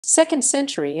2nd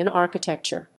century in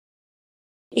architecture.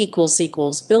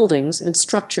 Buildings and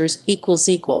structures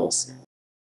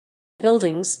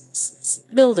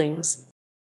buildings.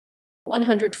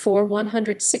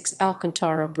 104-106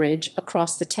 Alcantara Bridge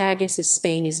across the Tagus,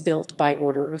 Spain is built by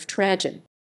order of Trajan.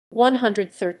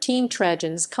 113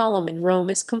 Trajan's column in Rome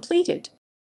is completed.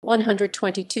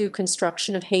 122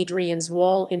 Construction of Hadrian's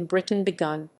Wall in Britain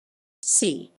begun.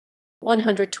 c.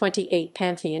 128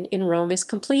 Pantheon in Rome is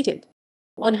completed.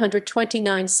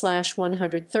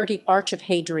 129-130 Arch of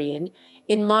Hadrian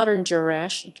in modern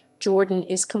Jerash, Jordan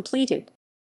is completed.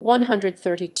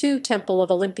 132 Temple of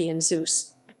Olympian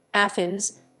Zeus,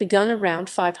 Athens, begun around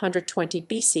 520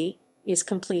 BC, is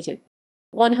completed.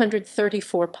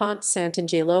 134 Ponte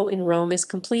Sant'Angelo in Rome is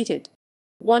completed.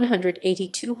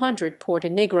 180-200 Porta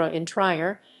Nigra in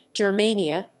Trier,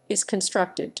 Germania, is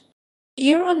constructed.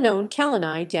 Year unknown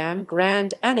Kalani Dam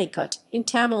Grand Anicut in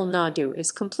Tamil Nadu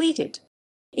is completed.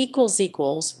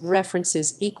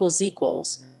 References